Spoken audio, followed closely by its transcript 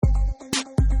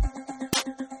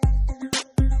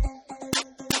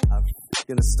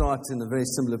going to start in a very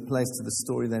similar place to the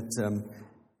story that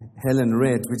Helen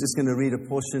read. We're just going to read a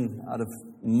portion out of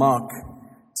Mark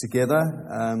together.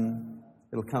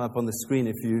 It'll come up on the screen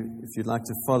if you'd like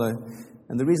to follow.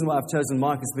 And the reason why I've chosen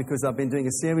Mark is because I've been doing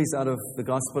a series out of the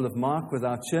Gospel of Mark with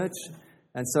our church,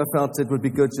 and so I felt it would be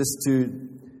good just to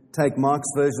take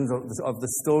Mark's version of the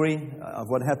story of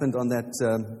what happened on that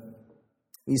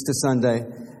Easter Sunday,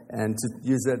 and to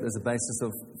use that as a basis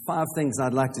of 5 things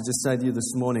I'd like to just say to you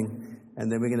this morning, and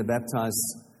then we're going to baptize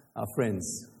our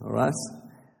friends, all right?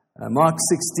 Mark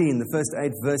 16, the first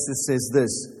 8 verses says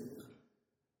this: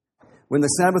 When the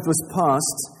Sabbath was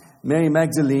past, Mary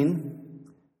Magdalene,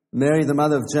 Mary the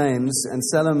mother of James, and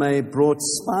Salome brought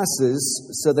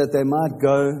spices so that they might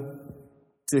go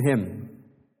to him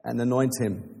and anoint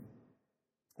him.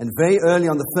 And very early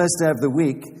on the first day of the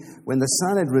week, when the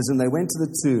sun had risen, they went to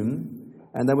the tomb,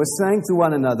 and they were saying to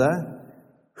one another,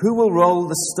 "Who will roll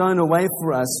the stone away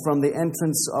for us from the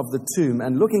entrance of the tomb?"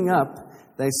 And looking up,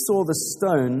 they saw the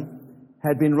stone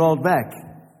had been rolled back,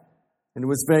 and it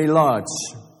was very large.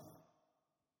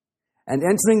 And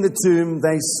entering the tomb,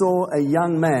 they saw a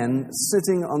young man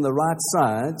sitting on the right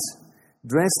side,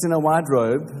 dressed in a white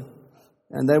robe,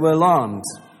 and they were alarmed.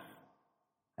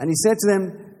 And he said to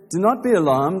them, "Do not be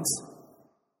alarmed.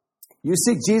 You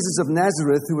seek Jesus of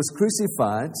Nazareth, who was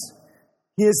crucified.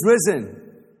 He is risen.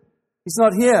 He's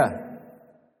not here.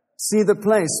 See the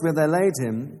place where they laid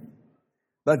him.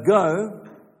 But go,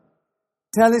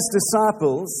 tell his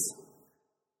disciples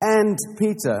and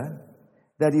Peter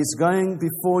that he is going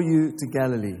before you to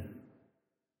Galilee.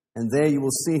 And there you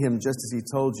will see him just as he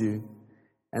told you."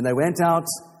 And they went out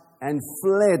and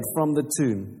fled from the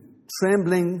tomb.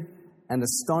 Trembling and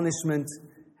astonishment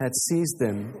had seized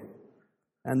them,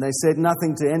 and they said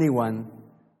nothing to anyone,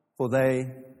 for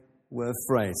they were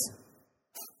afraid.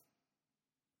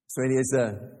 So it is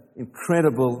an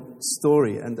incredible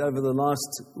story, and over the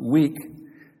last week,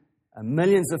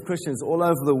 millions of Christians all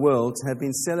over the world have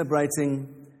been celebrating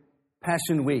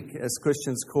Passion Week, as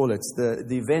Christians call it,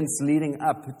 the events leading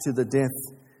up to the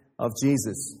death of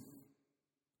Jesus.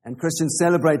 And Christians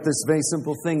celebrate this very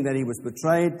simple thing, that he was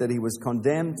betrayed, that he was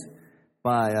condemned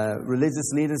by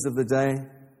religious leaders of the day.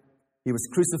 He was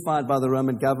crucified by the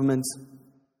Roman government.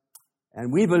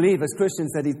 And we believe as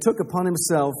Christians that he took upon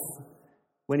himself,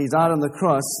 when he died on the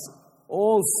cross,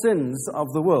 all sins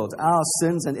of the world, our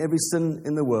sins and every sin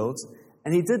in the world.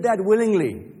 And he did that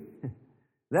willingly.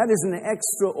 That is an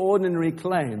extraordinary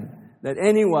claim, that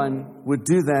anyone would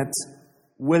do that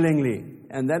willingly.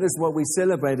 And that is what we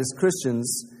celebrate as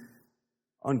Christians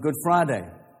on Good Friday.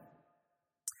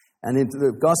 And in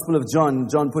the Gospel of John,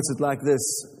 John puts it like this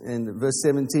in verse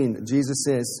 17. Jesus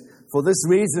says, "For this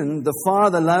reason the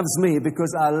Father loves me,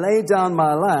 because I lay down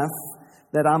my life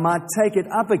that I might take it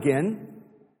up again.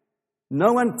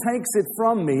 No one takes it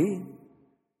from me,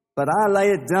 but I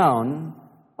lay it down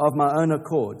of my own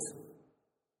accord.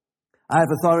 I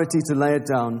have authority to lay it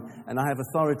down, and I have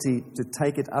authority to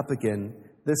take it up again.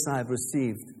 This I have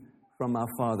received from my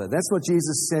Father." That's what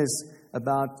Jesus says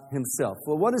about himself.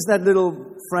 Well, what does that little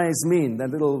phrase mean, that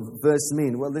little verse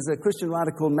mean? Well, there's a Christian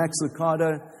writer called Max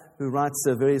Lucado who writes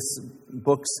various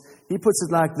books. He puts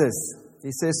it like this.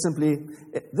 He says simply,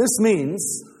 this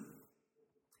means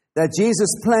that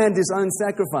Jesus planned his own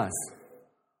sacrifice.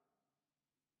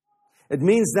 It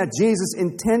means that Jesus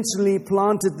intentionally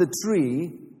planted the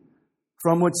tree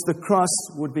from which the cross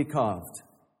would be carved.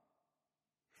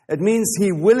 It means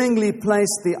he willingly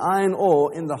placed the iron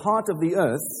ore in the heart of the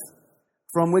earth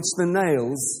from which the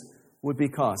nails would be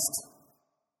cast.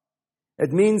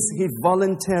 It means he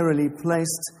voluntarily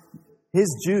placed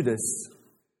his Judas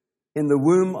in the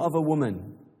womb of a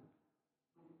woman.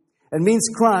 It means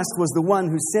Christ was the one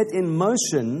who set in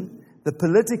motion the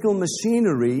political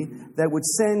machinery that would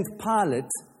send Pilate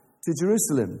to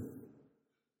Jerusalem.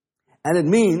 And it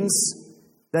means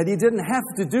that he didn't have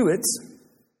to do it,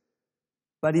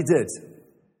 but he did.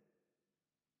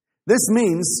 This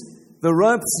means the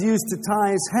ropes used to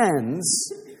tie his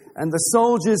hands and the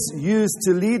soldiers used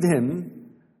to lead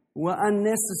him were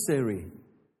unnecessary.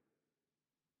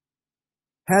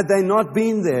 Had they not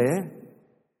been there,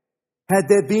 had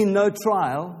there been no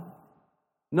trial,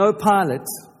 no Pilate,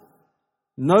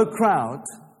 no crowd,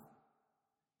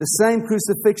 the same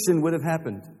crucifixion would have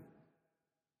happened.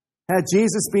 Had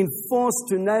Jesus been forced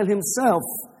to nail himself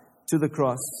to the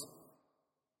cross,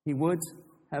 he would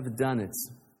have done it.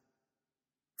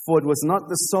 For it was not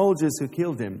the soldiers who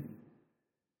killed him,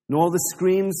 nor the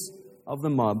screams of the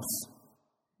mobs.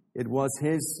 It was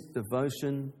his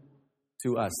devotion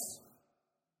to us.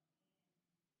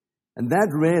 And that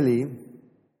really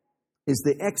is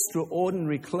the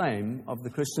extraordinary claim of the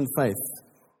Christian faith.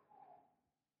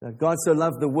 That God so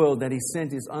loved the world that He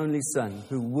sent His only Son,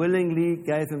 who willingly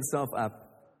gave Himself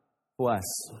up for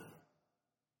us.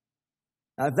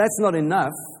 Now, if that's not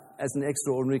enough as an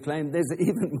extraordinary claim, there's an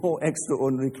even more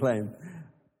extraordinary claim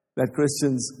that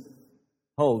Christians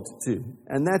hold to.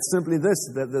 And that's simply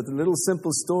this, that the little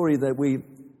simple story that we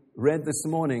read this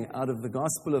morning out of the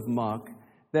Gospel of Mark,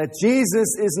 that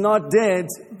Jesus is not dead,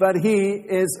 but He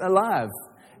is alive.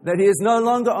 That He is no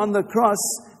longer on the cross,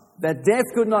 that death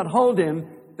could not hold Him,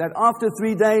 that after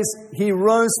 3 days He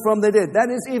rose from the dead. That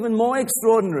is even more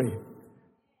extraordinary.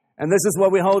 And this is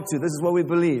what we hold to. This is what we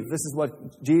believe. This is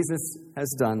what Jesus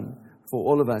has done for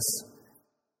all of us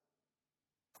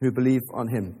who believe on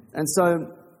Him. And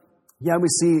so, here we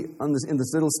see in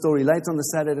this little story, late on the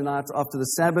Saturday night after the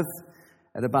Sabbath,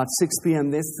 at about 6 p.m.,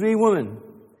 there's 3 women,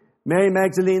 Mary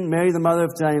Magdalene, Mary the mother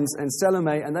of James, and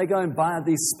Salome, and they go and buy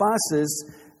these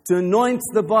spices to anoint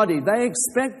the body. They're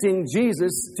expecting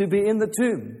Jesus to be in the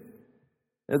tomb.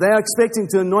 They are expecting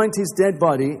to anoint His dead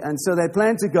body, and so they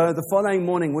plan to go the following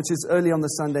morning, which is early on the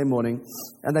Sunday morning,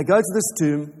 and they go to this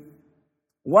tomb,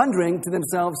 wondering to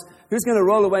themselves, who's going to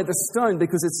roll away the stone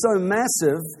because it's so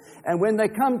massive? And when they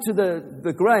come to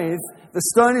the grave, the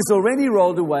stone is already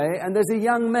rolled away, and there's a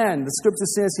young man. The scripture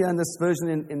says here in this version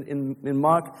in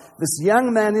Mark, this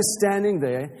young man is standing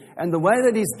there, and the way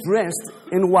that he's dressed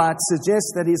in white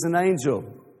suggests that he's an angel.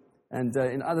 And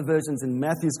in other versions, in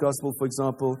Matthew's Gospel, for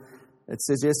example, it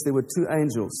suggests there were 2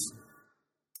 angels.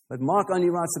 But Mark only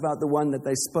writes about the one that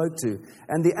they spoke to.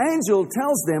 And the angel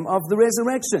tells them of the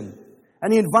resurrection.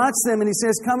 And he invites them and he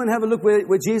says, come and have a look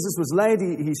where Jesus was laid.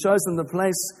 He shows them the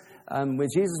place where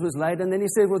Jesus was laid. And then he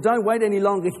says, well, don't wait any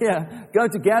longer here. Go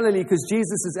to Galilee because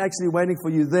Jesus is actually waiting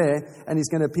for you there. And He's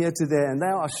going to appear to there. And they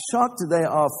are shocked, they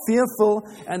are fearful,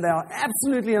 and they are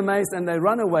absolutely amazed. And they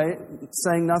run away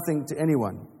saying nothing to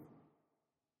anyone.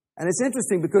 And it's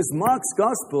interesting because Mark's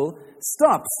Gospel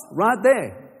stops right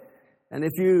there. And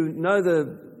if you know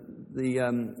the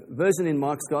version in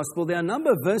Mark's Gospel, there are a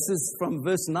number of verses from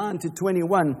verse 9 to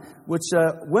 21 which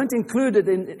weren't included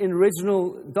in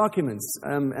original documents.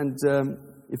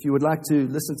 If you would like to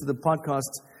listen to the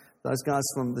podcast, those guys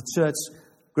from the church,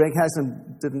 Greg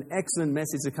Haslam did an excellent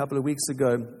message a couple of weeks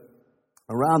ago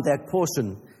around that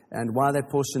portion and why that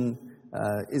portion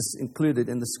is included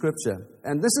in the Scripture.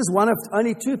 And this is one of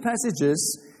only 2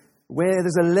 passages where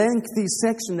there's a lengthy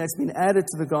section that's been added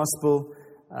to the Gospel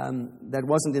that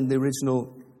wasn't in the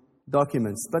original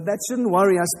documents. But that shouldn't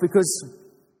worry us because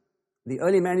the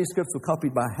early manuscripts were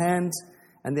copied by hand,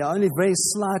 and there are only very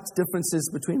slight differences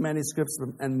between manuscripts,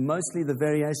 and mostly the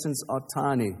variations are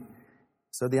tiny.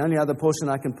 So the only other portion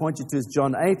I can point you to is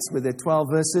John 8, where there are 12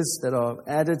 verses that are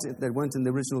added that weren't in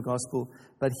the original Gospel.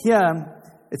 But here,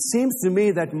 it seems to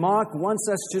me that Mark wants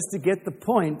us just to get the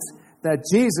point that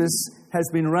Jesus has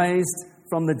been raised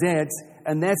from the dead,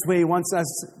 and that's where He wants us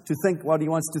to think what He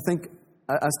wants to think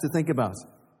us to think about.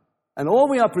 And all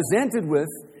we are presented with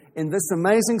in this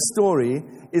amazing story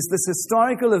is this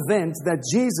historical event that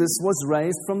Jesus was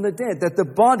raised from the dead, that the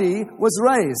body was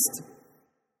raised,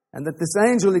 and that this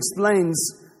angel explains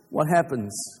what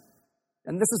happens.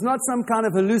 And this is not some kind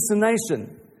of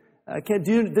hallucination.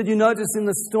 Did you notice in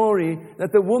the story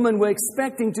that the women were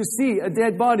expecting to see a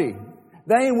dead body?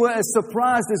 They were as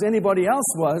surprised as anybody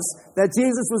else was that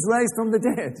Jesus was raised from the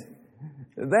dead.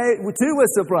 They too were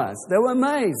surprised. They were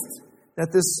amazed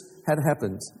that this had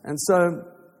happened. And so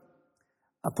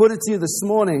I put it to you this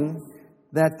morning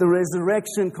that the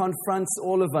resurrection confronts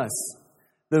all of us.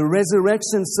 The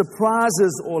resurrection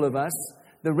surprises all of us.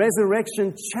 The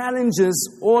resurrection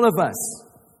challenges all of us.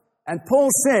 And Paul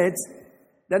said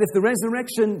that if the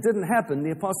resurrection didn't happen,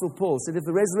 the Apostle Paul said, if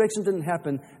the resurrection didn't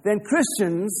happen, then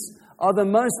Christians are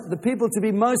the people to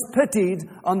be most pitied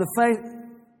on the face,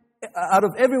 out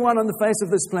of everyone on the face of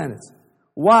this planet.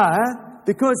 Why?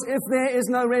 Because if there is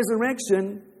no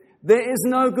resurrection, there is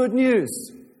no good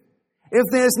news. If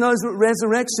there's no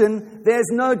resurrection, there's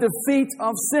no defeat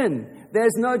of sin.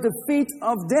 There's no defeat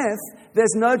of death.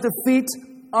 There's no defeat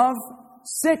of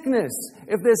sickness.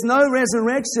 If there's no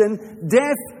resurrection,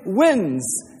 death wins.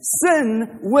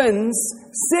 Sin wins.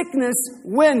 Sickness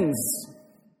wins.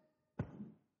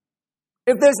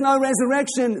 If there's no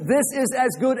resurrection, this is as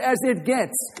good as it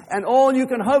gets. And all you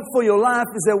can hope for your life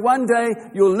is that one day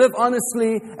you'll live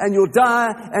honestly and you'll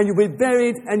die and you'll be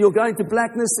buried and you'll go into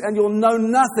blackness and you'll know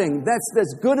nothing. That's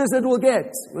as good as it will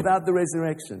get without the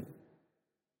resurrection.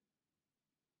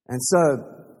 And so,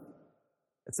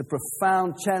 it's a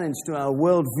profound challenge to our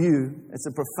worldview. It's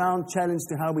a profound challenge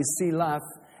to how we see life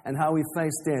and how we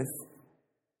face death.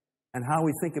 And how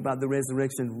we think about the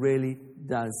resurrection really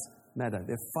does matter.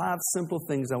 There are 5 simple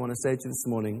things I want to say to you this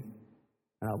morning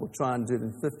And I will try and do it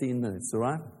in 15 minutes, all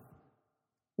right?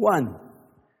 1,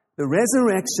 the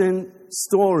resurrection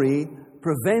story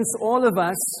prevents all of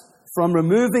us from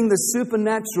removing the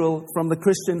supernatural from the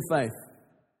Christian faith.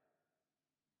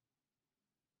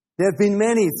 There have been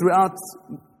many throughout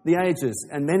the ages,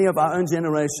 and many of our own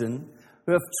generation,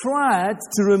 who have tried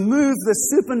to remove the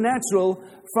supernatural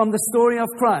from the story of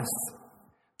Christ.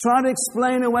 Try to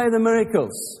explain away the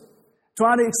miracles.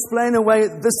 Try to explain away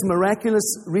this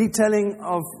miraculous retelling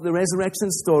of the resurrection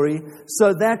story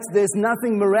so that there's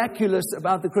nothing miraculous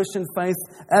about the Christian faith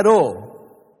at all.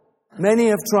 Many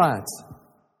have tried.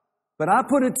 But I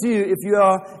put it to you, if you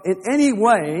are in any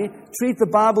way treat the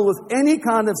Bible with any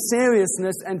kind of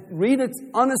seriousness and read it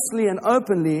honestly and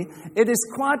openly, it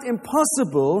is quite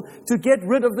impossible to get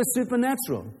rid of the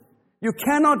supernatural. You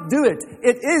cannot do it.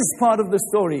 It is part of the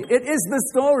story. It is the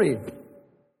story.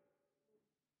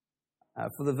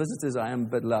 For the visitors, I am a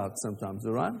bit loud sometimes,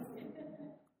 all right?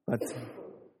 But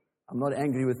I'm not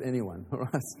angry with anyone, all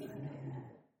right?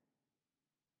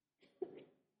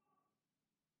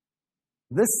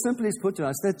 This simply is put to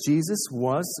us that Jesus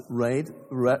was raised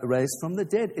from the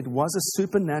dead. It was a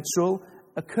supernatural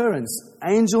occurrence.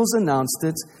 Angels announced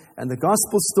it, and the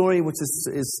gospel story, which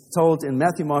is told in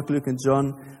Matthew, Mark, Luke, and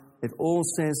John, it all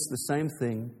says the same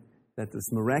thing, that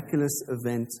this miraculous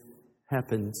event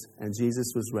happened and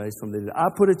Jesus was raised from the dead. I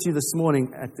put it to you this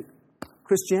morning,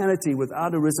 Christianity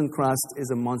without a risen Christ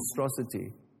is a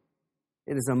monstrosity.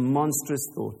 It is a monstrous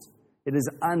thought. It is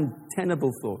an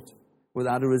untenable thought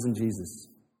without a risen Jesus.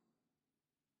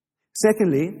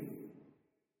 Secondly,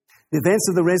 the events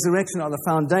of the resurrection are the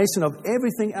foundation of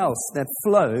everything else that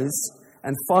flows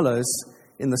and follows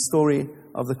in the story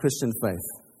of the Christian faith.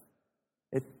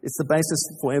 It's the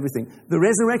basis for everything. The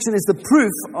resurrection is the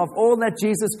proof of all that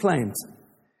Jesus claimed.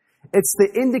 It's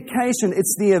the indication,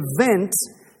 it's the event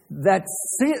that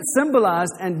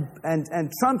symbolized and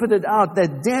trumpeted out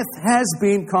that death has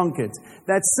been conquered,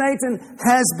 that Satan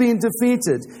has been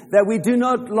defeated, that we do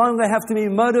not longer have to be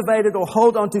motivated or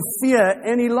hold on to fear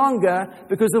any longer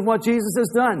because of what Jesus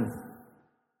has done.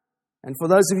 And for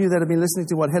those of you that have been listening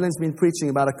to what Helen's been preaching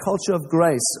about a culture of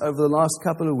grace over the last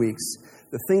couple of weeks,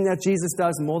 the thing that Jesus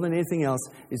does more than anything else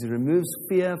is He removes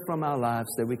fear from our lives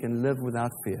so that we can live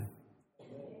without fear.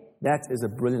 That is a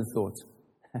brilliant thought.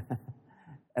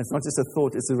 It's not just a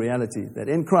thought, it's a reality. That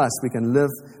in Christ we can live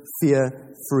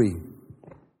fear-free.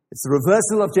 It's the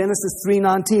reversal of Genesis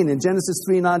 3:19. In Genesis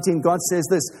 3:19, God says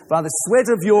this, "By the sweat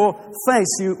of your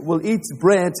face you will eat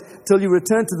bread till you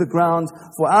return to the ground,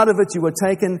 for out of it you were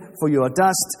taken, for you are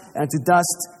dust, and to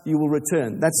dust you will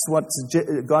return." That's what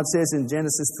God says in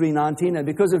Genesis 3:19. And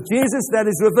because of Jesus, that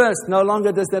is reversed. No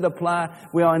longer does that apply.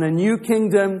 We are in a new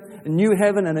kingdom, a new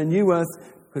heaven, and a new earth,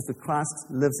 because the Christ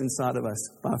lives inside of us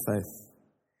by faith.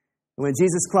 When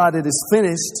Jesus cried, "It is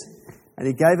finished," and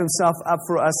He gave Himself up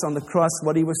for us on the cross,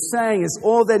 what He was saying is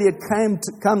all that He had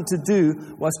come to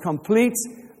do was complete,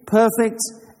 perfect,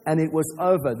 and it was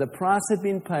over. The price had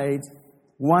been paid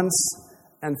once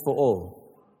and for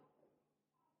all.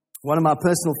 One of my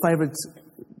personal favorite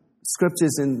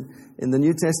scriptures in the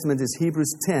New Testament is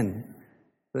Hebrews 10,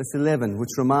 verse 11,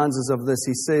 which reminds us of this.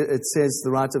 It says,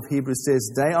 the writer of Hebrews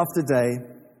says, "Day after day,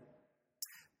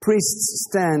 priests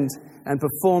stand and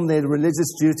perform their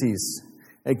religious duties.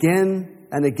 Again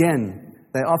and again,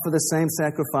 they offer the same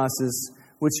sacrifices,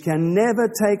 which can never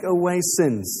take away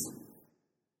sins.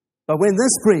 But when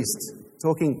this priest,"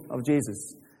 talking of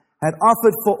Jesus, "had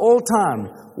offered for all time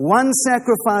one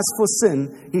sacrifice for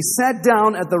sin, He sat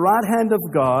down at the right hand of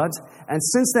God, and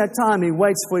since that time He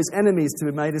waits for His enemies to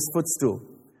be made His footstool.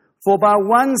 For by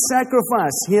one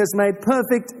sacrifice He has made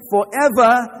perfect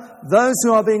forever those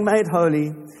who are being made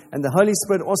holy. And the Holy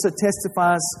Spirit also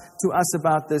testifies to us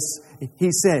about this.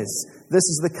 He says, 'This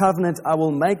is the covenant I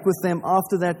will make with them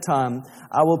after that time.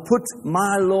 I will put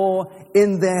my law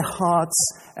in their hearts,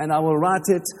 and I will write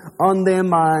it on their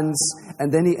minds.'"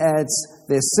 And then He adds,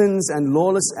 "Their sins and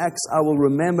lawless acts I will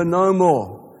remember no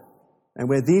more. And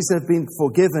where these have been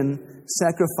forgiven,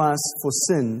 sacrifice for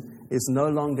sin is no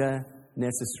longer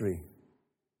necessary."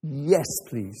 Yes,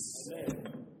 please.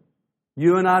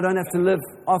 You and I don't have to live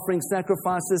offering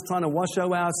sacrifices, trying to wash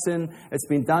away our sin. It's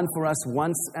been done for us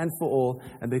once and for all.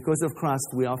 And because of Christ,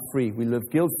 we are free. We live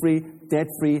guilt-free,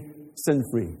 debt-free,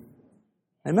 sin-free.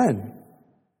 Amen.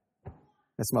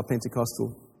 That's my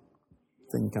Pentecostal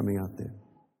thing coming out there.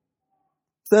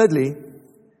 Thirdly,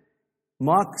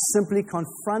 Mark simply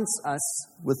confronts us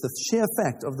with the sheer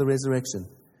fact of the resurrection.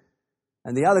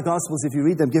 And the other Gospels, if you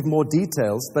read them, give more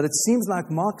details, but it seems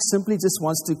like Mark simply just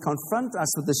wants to confront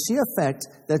us with the sheer fact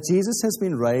that Jesus has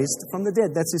been raised from the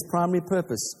dead. That's His primary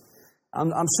purpose.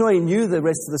 I'm sure he knew the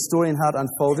rest of the story and how it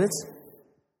unfolded.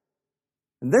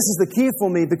 And this is the key for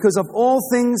me, because of all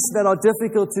things that are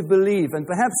difficult to believe, and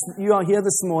perhaps you are here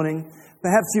this morning,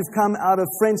 perhaps you've come out of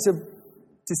friendship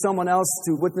to someone else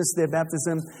to witness their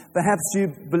baptism. Perhaps you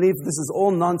believe this is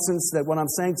all nonsense, that what I'm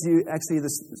saying to you, actually,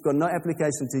 this has got no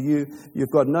application to you.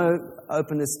 You've got no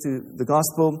openness to the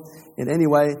gospel in any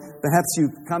way. Perhaps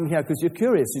you come here because you're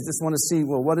curious. You just want to see,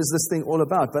 well, what is this thing all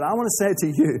about? But I want to say to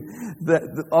you that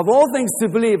of all things to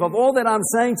believe, of all that I'm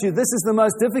saying to you, this is the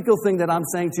most difficult thing that I'm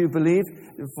saying to you believe,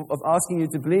 of asking you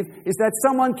to believe, is that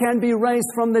someone can be raised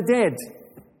from the dead.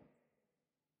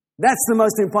 That's the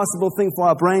most impossible thing for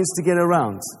our brains to get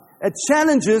around. It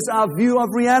challenges our view of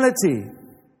reality.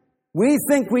 We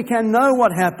think we can know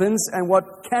what happens and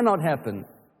what cannot happen.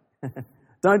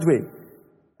 Don't we?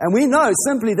 And we know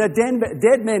simply that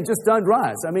dead men just don't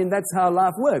rise. I mean, that's how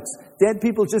life works. Dead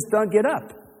people just don't get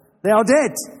up. They are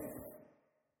dead.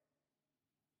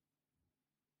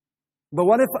 But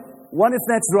what if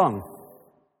that's wrong?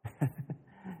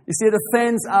 You see, it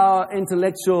offends our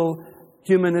intellectual,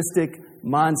 humanistic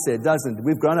mindset, doesn't it?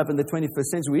 We've grown up in the 21st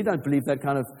century. We don't believe that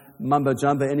kind of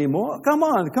mumbo-jumbo anymore. Come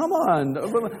on.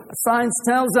 Science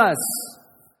tells us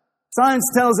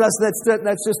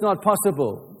that's just not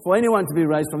possible for anyone to be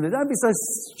raised from the dead. Don't be so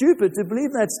stupid to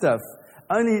believe that stuff.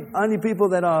 Only people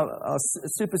that are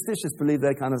superstitious believe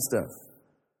that kind of stuff.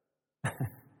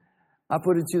 I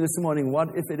put it to you this morning,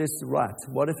 what if it is right?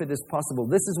 What if it is possible?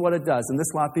 This is what it does, and this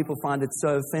is why people find it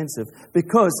so offensive.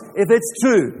 Because if it's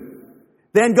true,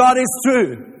 then God is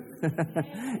true.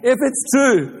 If it's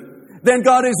true, then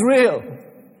God is real.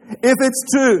 If it's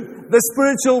true, the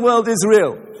spiritual world is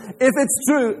real. If it's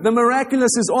true, the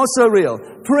miraculous is also real.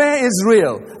 Prayer is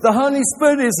real. The Holy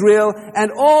Spirit is real.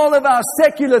 And all of our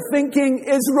secular thinking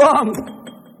is wrong.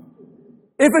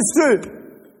 If it's true.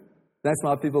 That's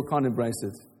why people can't embrace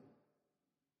it.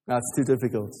 No, it's too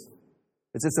difficult.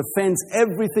 It just offends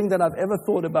everything that I've ever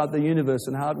thought about the universe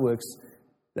and how it works,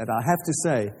 that I have to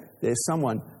say, there's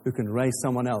someone who can raise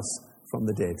someone else from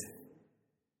the dead.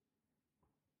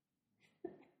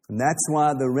 And that's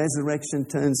why the resurrection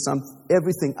turns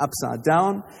everything upside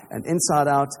down and inside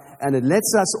out, and it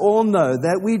lets us all know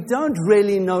that we don't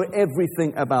really know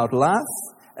everything about life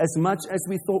as much as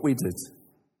we thought we did.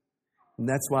 And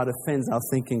that's why it offends our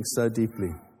thinking so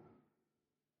deeply.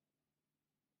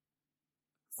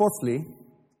 Fourthly,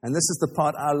 and this is the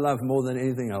part I love more than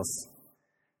anything else,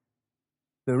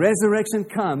 the resurrection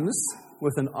comes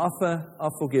with an offer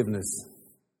of forgiveness.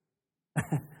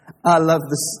 I love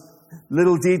this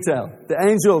little detail. The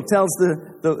angel tells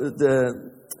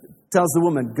the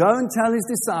woman, go and tell his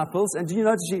disciples, and do you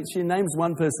notice she names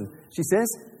one person? She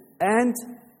says, and,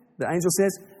 the angel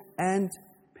says, and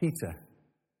Peter.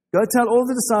 Go tell all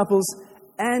the disciples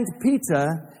and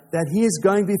Peter that he is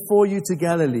going before you to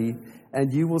Galilee,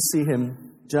 and you will see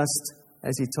him just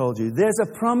as he told you. There's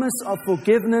a promise of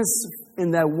forgiveness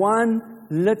in that one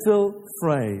little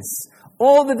phrase.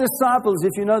 All the disciples,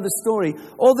 if you know the story,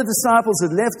 all the disciples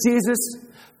had left Jesus.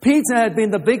 Peter had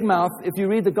been the big mouth. If you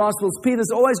read the Gospels,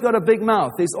 Peter's always got a big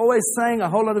mouth. He's always saying a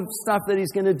whole lot of stuff that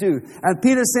he's going to do. And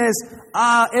Peter says,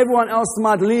 everyone else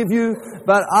might leave you,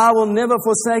 but I will never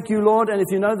forsake you, Lord. And if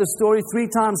you know the story, 3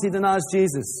 times he denies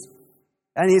Jesus.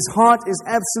 And his heart is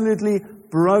absolutely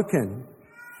broken.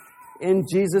 In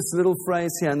Jesus' little phrase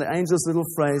here, in the angel's little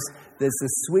phrase, there's a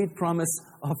sweet promise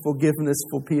of forgiveness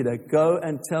for Peter. Go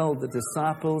and tell the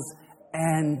disciples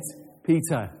and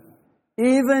Peter.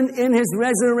 Even in his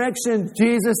resurrection,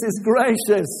 Jesus is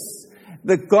gracious.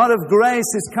 The God of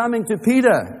grace is coming to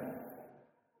Peter.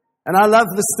 And I love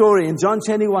the story in John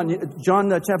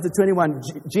chapter 21.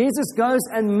 Jesus goes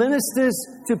and ministers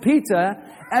to Peter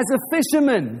as a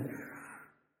fisherman.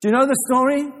 Do you know the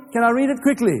story? Can I read it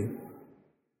quickly?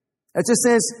 It just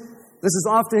says, this is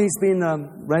after he's been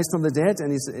raised from the dead, and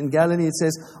he's in Galilee. It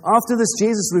says, after this,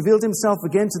 Jesus revealed himself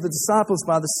again to the disciples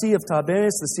by the Sea of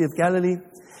Tiberias, the Sea of Galilee,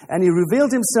 and he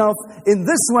revealed himself in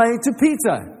this way to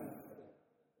Peter,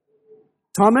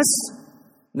 Thomas,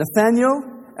 Nathanael,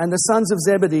 and the sons of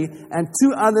Zebedee, and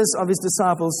 2 others of his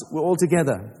disciples were all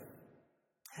together.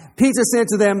 Peter said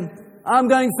to them, I'm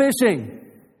going fishing.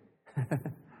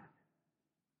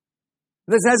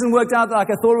 This hasn't worked out like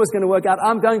I thought it was going to work out.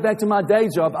 I'm going back to my day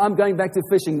job. I'm going back to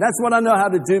fishing. That's what I know how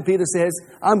to do, Peter says.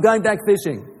 I'm going back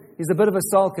fishing. He's a bit of a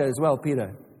sulker as well,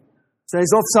 Peter. So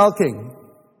he's off sulking.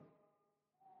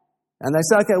 And they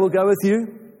say, okay, we'll go with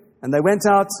you. And they went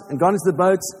out and got into the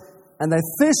boat. And they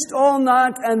fished all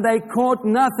night and they caught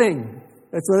nothing.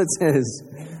 That's what it says.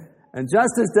 And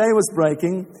just as day was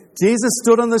breaking, Jesus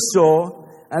stood on the shore.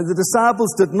 And the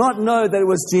disciples did not know that it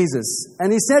was Jesus.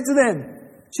 And he said to them,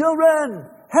 children,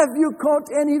 have you caught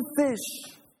any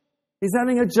fish? He's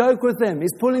having a joke with them.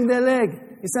 He's pulling their leg.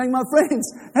 He's saying, my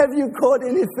friends, have you caught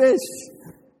any fish?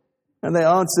 And they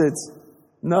answered,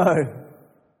 no.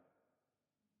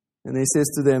 And he says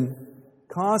to them,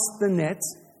 cast the net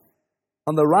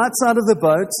on the right side of the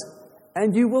boat,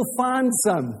 and you will find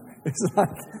some. It's like,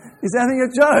 he's having a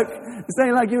joke. He's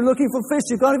saying, like, you're looking for fish.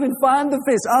 You can't even find the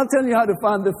fish. I'll tell you how to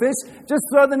find the fish. Just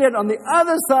throw the net on the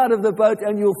other side of the boat,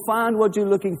 and you'll find what you're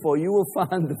looking for. You will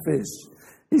find the fish.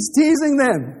 He's teasing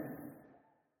them.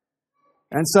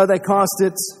 And so they cast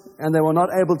it, and they were not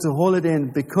able to haul it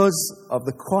in because of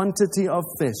the quantity of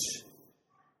fish.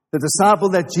 The disciple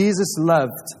that Jesus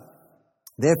loved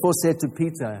therefore said to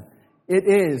Peter, it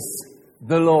is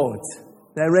the Lord.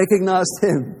 They recognized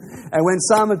him. And when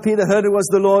Simon Peter heard it was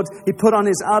the Lord, he put on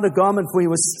his outer garment, for he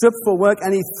was stripped for work,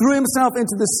 and he threw himself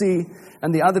into the sea.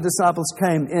 And the other disciples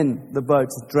came in the boat,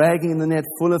 dragging the net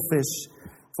full of fish,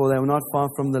 for they were not far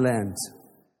from the land.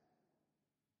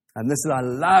 And this is, I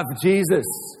love Jesus.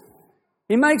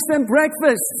 He makes them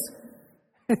breakfast.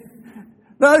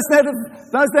 Those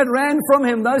that ran from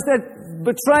him, those that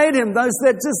betrayed him, those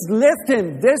that just left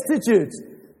him destitute.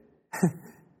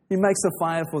 He makes a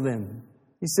fire for them.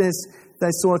 He says they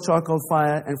saw a charcoal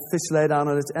fire and fish laid out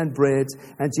on it and bread.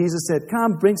 And Jesus said,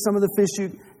 come, bring some of the fish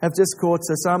you have just caught.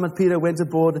 So Simon Peter went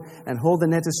aboard and hauled the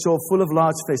net ashore full of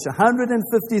large fish,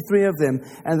 153 of them.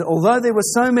 And although there were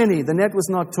so many, the net was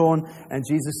not torn. And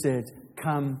Jesus said,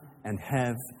 come and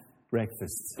have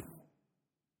breakfast.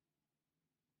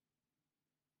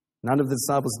 None of the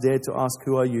disciples dared to ask,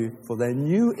 who are you? For they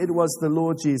knew it was the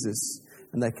Lord Jesus.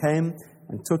 And they came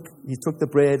and he took the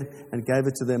bread and gave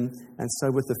it to them, and so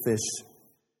with the fish.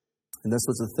 And this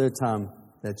was the third time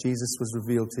that Jesus was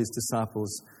revealed to his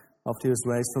disciples after he was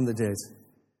raised from the dead.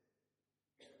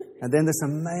 And then this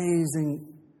amazing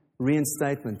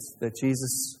reinstatement that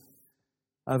Jesus,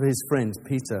 over his friend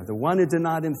Peter, the one who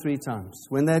denied him 3 times.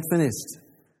 When they had finished,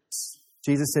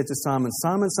 Jesus said to Simon,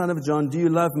 Simon, son of John, do you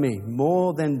love me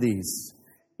more than these?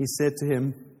 He said to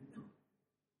him,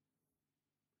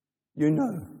 you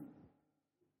know,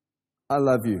 I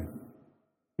love you.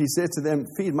 He said to them,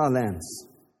 feed my lambs.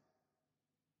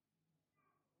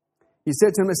 He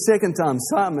said to him a second time,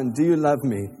 Simon, do you love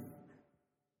me?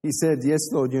 He said, yes,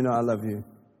 Lord, you know I love you.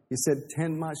 He said,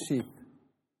 tend my sheep.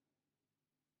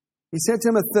 He said to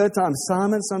him a third time,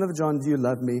 Simon, son of John, do you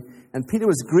love me? And Peter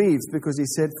was grieved because he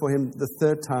said for him the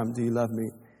third time, do you love me?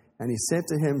 And he said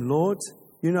to him, Lord,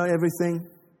 you know everything.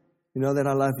 You know that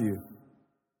I love you.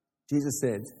 Jesus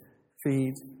said,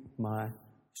 feed my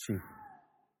sheep.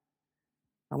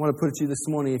 I want to put it to you this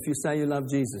morning, if you say you love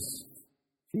Jesus,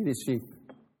 feed his sheep.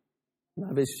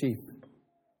 Love his sheep.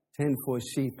 Tend for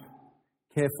his sheep.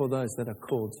 Care for those that are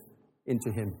called into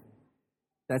him.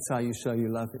 That's how you show you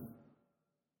love him.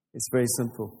 It's very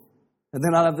simple. And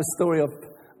then I love the story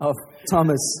of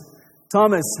Thomas.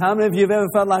 Thomas, how many of you have ever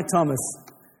felt like Thomas?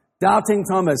 Doubting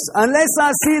Thomas. Unless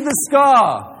I see the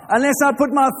scar, unless I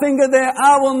put my finger there,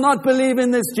 I will not believe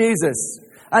in this Jesus.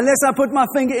 Unless I put my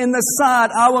finger in the side,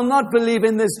 I will not believe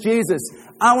in this Jesus.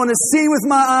 I want to see with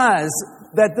my eyes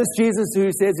that this Jesus who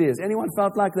he says he is. Anyone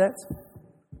felt like that?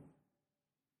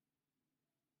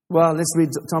 Well, let's read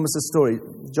Thomas's story.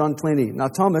 John 20. Now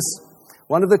Thomas,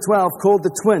 one of the 12, called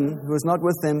the twin, who was not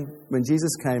with them when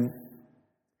Jesus came.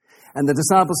 And the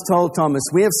disciples told Thomas,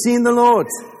 we have seen the Lord.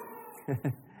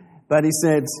 But he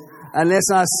said, unless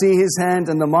I see his hand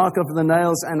and the mark of the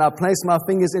nails, and I place my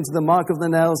fingers into the mark of the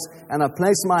nails, and I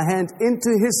place my hand into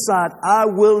his side, I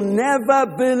will never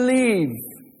believe.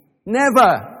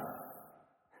 Never.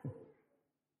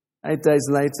 8 days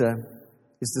later,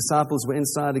 his disciples were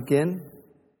inside again,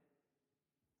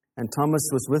 and Thomas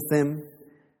was with them.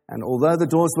 And although the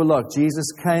doors were locked,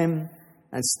 Jesus came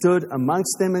and stood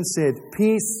amongst them and said,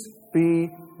 peace be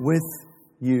with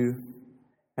you.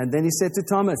 And then he said to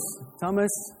Thomas,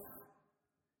 Thomas,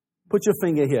 put your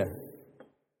finger here.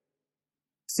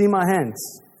 See my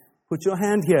hands. Put your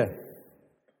hand here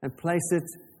and place it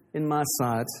in my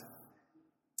side.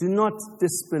 Do not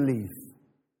disbelieve,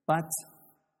 but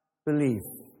believe.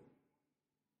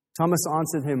 Thomas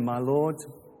answered him, my Lord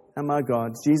and my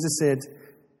God. Jesus said,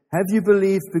 have you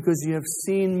believed because you have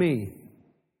seen me?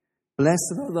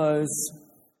 Blessed are those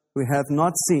who have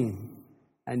not seen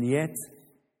and yet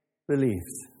believed.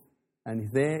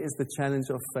 And there is the challenge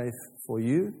of faith for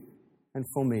you and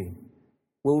for me.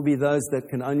 Will we be those that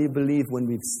can only believe when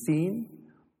we've seen,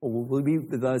 or will we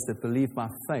be those that believe by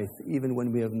faith even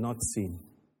when we have not seen?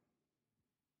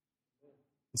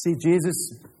 You see,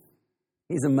 Jesus,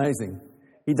 he's amazing.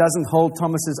 He doesn't hold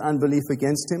Thomas's unbelief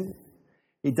against him.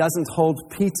 He doesn't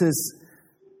hold Peter's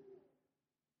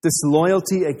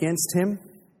disloyalty against him.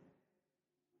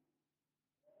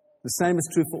 The same is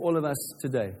true for all of us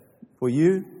today, for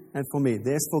you and for me.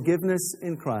 There's forgiveness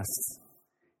in Christ.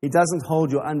 He doesn't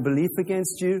hold your unbelief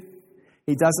against you.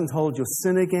 He doesn't hold your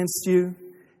sin against you.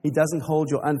 He doesn't hold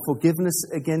your unforgiveness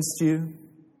against you.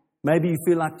 Maybe you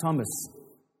feel like Thomas.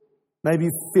 Maybe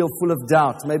you feel full of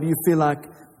doubt. Maybe you feel like,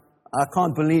 I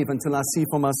can't believe until I see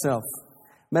for myself.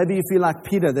 Maybe you feel like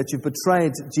Peter, that you've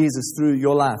betrayed Jesus through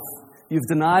your life. You've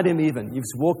denied him even. You've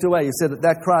walked away. You said,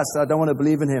 that Christ, I don't want to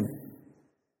believe in him.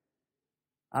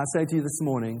 I say to you this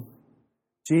morning,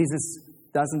 Jesus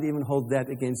doesn't even hold that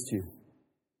against you.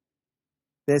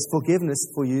 There's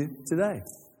forgiveness for you today.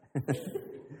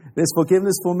 There's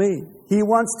forgiveness for me. He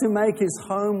wants to make his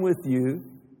home with you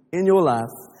in your life,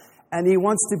 and he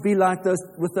wants to be like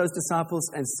with those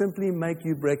disciples and simply make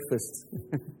you breakfast.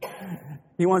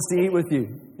 He wants to eat with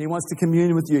you. He wants to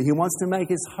commune with you. He wants to make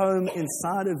his home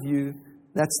inside of you.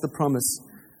 That's the promise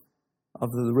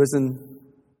of the risen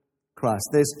Christ.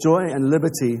 There's joy and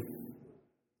liberty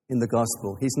in the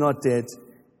gospel. He's not dead.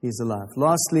 He's alive.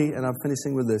 Lastly, and I'm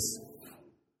finishing with this,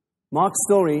 Mark's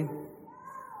story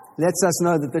lets us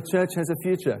know that the church has a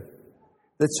future.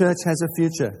 The church has a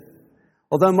future.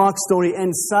 Although Mark's story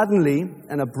ends suddenly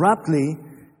and abruptly,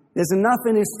 there's enough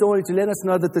in his story to let us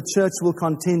know that the church will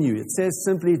continue. It says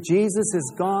simply, Jesus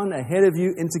has gone ahead of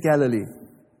you into Galilee.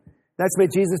 That's where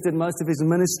Jesus did most of his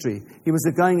ministry. He was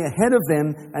going ahead of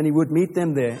them, and he would meet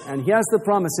them there. And here's the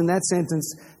promise in that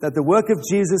sentence, that the work of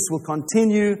Jesus will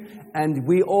continue, and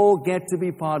we all get to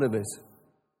be part of it.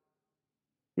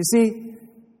 You see,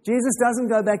 Jesus doesn't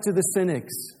go back to the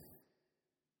cynics.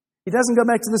 He doesn't go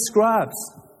back to the scribes.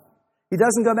 He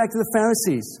doesn't go back to the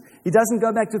Pharisees. He doesn't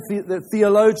go back to the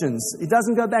theologians. He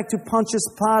doesn't go back to Pontius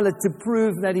Pilate to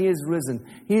prove that he is risen.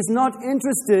 He's not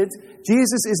interested,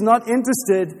 Jesus is not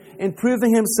interested in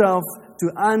proving himself to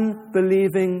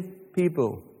unbelieving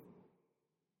people.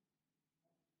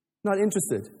 Not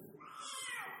interested.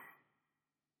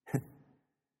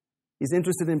 He's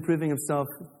interested in proving himself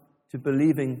to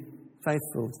believing,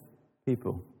 faithful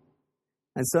people.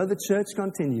 And so the church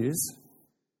continues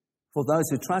for those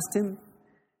who trust him,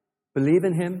 believe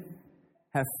in him,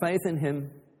 have faith in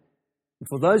him. And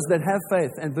for those that have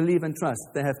faith and believe and trust,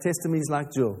 they have testimonies like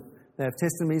Jill. They have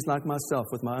testimonies like myself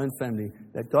with my own family,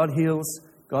 that God heals,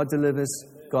 God delivers,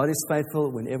 God is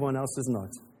faithful when everyone else is not.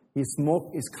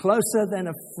 He's closer than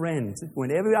a friend.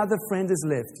 When every other friend is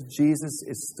left, Jesus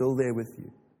is still there with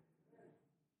you.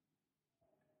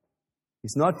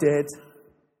 He's not dead.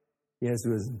 He has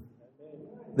risen.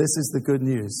 This is the good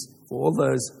news for all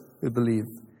those who believe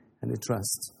and who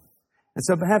trust. And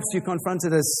so perhaps you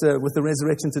confronted us with the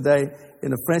resurrection today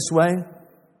in a fresh way.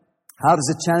 How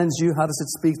does it challenge you? How does it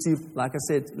speak to you? Like I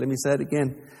said, let me say it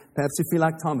again. Perhaps you feel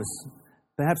like Thomas.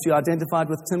 Perhaps you identified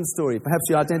with Tim's story. Perhaps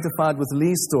you identified with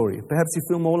Lee's story. Perhaps you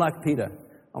feel more like Peter.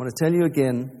 I want to tell you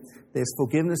again, there's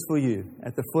forgiveness for you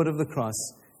at the foot of the cross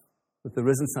with the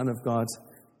risen Son of God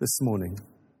this morning.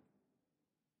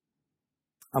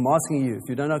 I'm asking you, if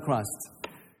you don't know Christ,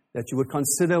 that you would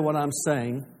consider what I'm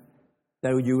saying,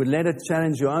 that you would let it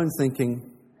challenge your own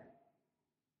thinking,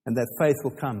 and that faith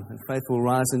will come and faith will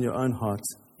rise in your own heart.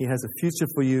 He has a future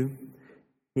for you.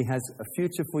 He has a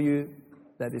future for you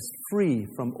that is free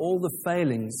from all the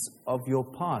failings of your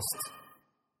past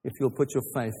if you'll put your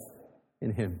faith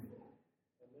in him.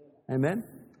 Amen?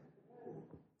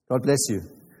 God bless you.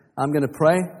 I'm going to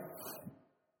pray.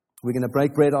 We're going to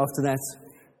break bread after that.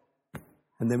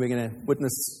 And then we're going to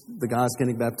witness the guys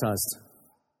getting baptized.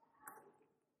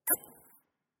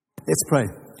 Let's pray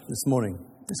this morning.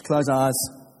 Let's close our eyes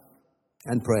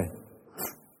and pray.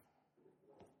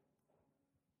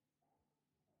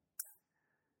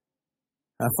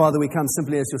 Father, we come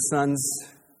simply as your sons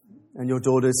and your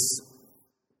daughters.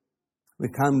 We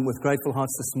come with grateful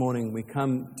hearts this morning. We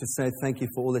come to say thank you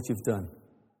for all that you've done.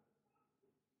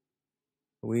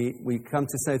 We come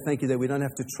to say thank you that we don't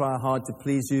have to try hard to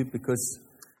please you, because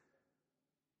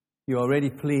you're already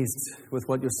pleased with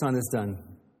what your Son has done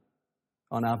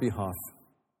on our behalf.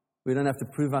 We don't have to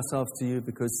prove ourselves to you,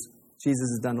 because Jesus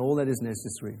has done all that is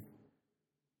necessary.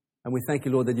 And we thank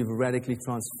you, Lord, that you've radically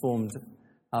transformed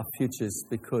our futures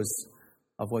because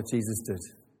of what Jesus did.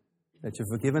 That you've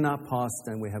forgiven our past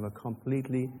and we have a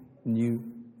completely new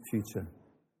future.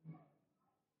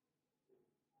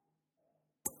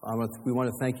 We want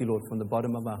to thank you, Lord, from the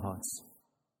bottom of our hearts.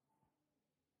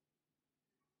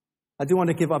 I do want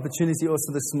to give opportunity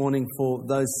also this morning for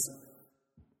those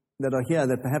that are here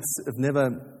that perhaps have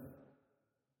never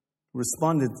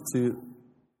responded to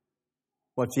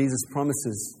what Jesus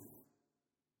promises.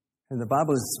 And the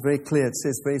Bible is very clear. It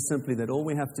says very simply that all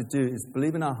we have to do is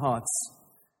believe in our hearts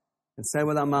and say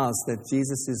with our mouths that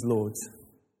Jesus is Lord.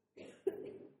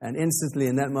 And instantly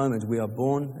in that moment, we are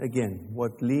born again.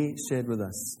 What Lee shared with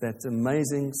us, that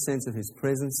amazing sense of His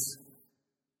presence,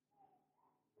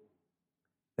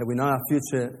 that we know our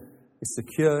future is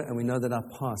secure and we know that our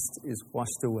past is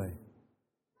washed away.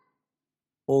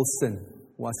 All sin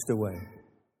washed away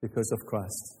because of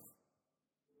Christ.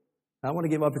 I want to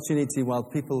give opportunity while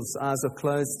people's eyes are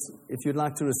closed. If you'd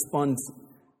like to respond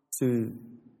to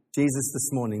Jesus this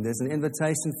morning, there's an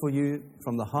invitation for you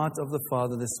from the heart of the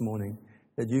Father this morning,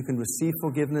 that you can receive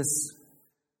forgiveness,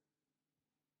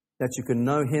 that you can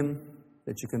know Him,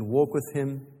 that you can walk with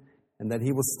Him, and that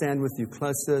He will stand with you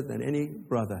closer than any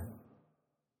brother.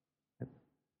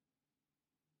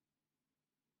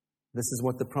 This is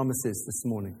what the promise is this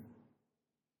morning.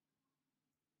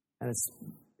 And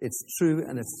it's true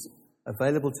and it's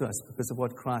available to us because of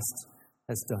what Christ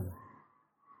has done.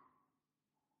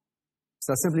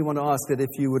 So I simply want to ask that if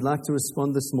you would like to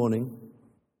respond this morning,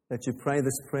 that you pray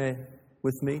this prayer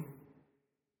with me.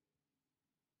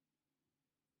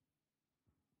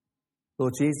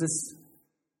 Lord Jesus,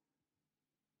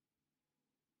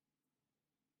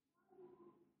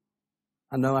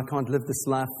 I know I can't live this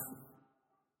life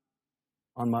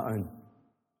on my own.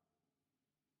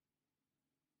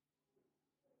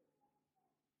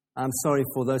 I'm sorry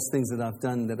for those things that I've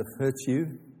done that have hurt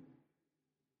you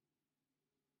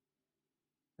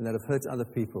and that have hurt other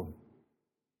people.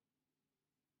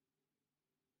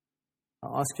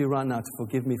 I ask you right now to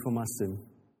forgive me for my sin.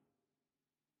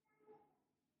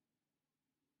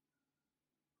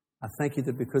 I thank you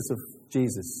that because of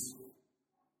Jesus,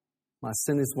 my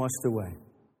sin is washed away.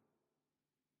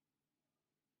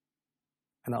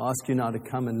 And I ask you now to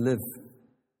come and live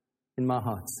in my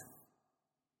heart,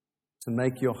 to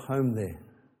make your home there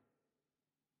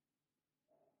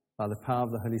by the power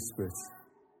of the Holy Spirit.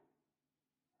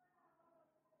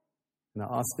 And I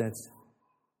ask that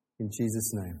in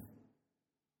Jesus' name.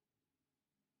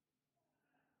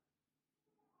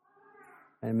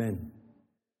 Amen.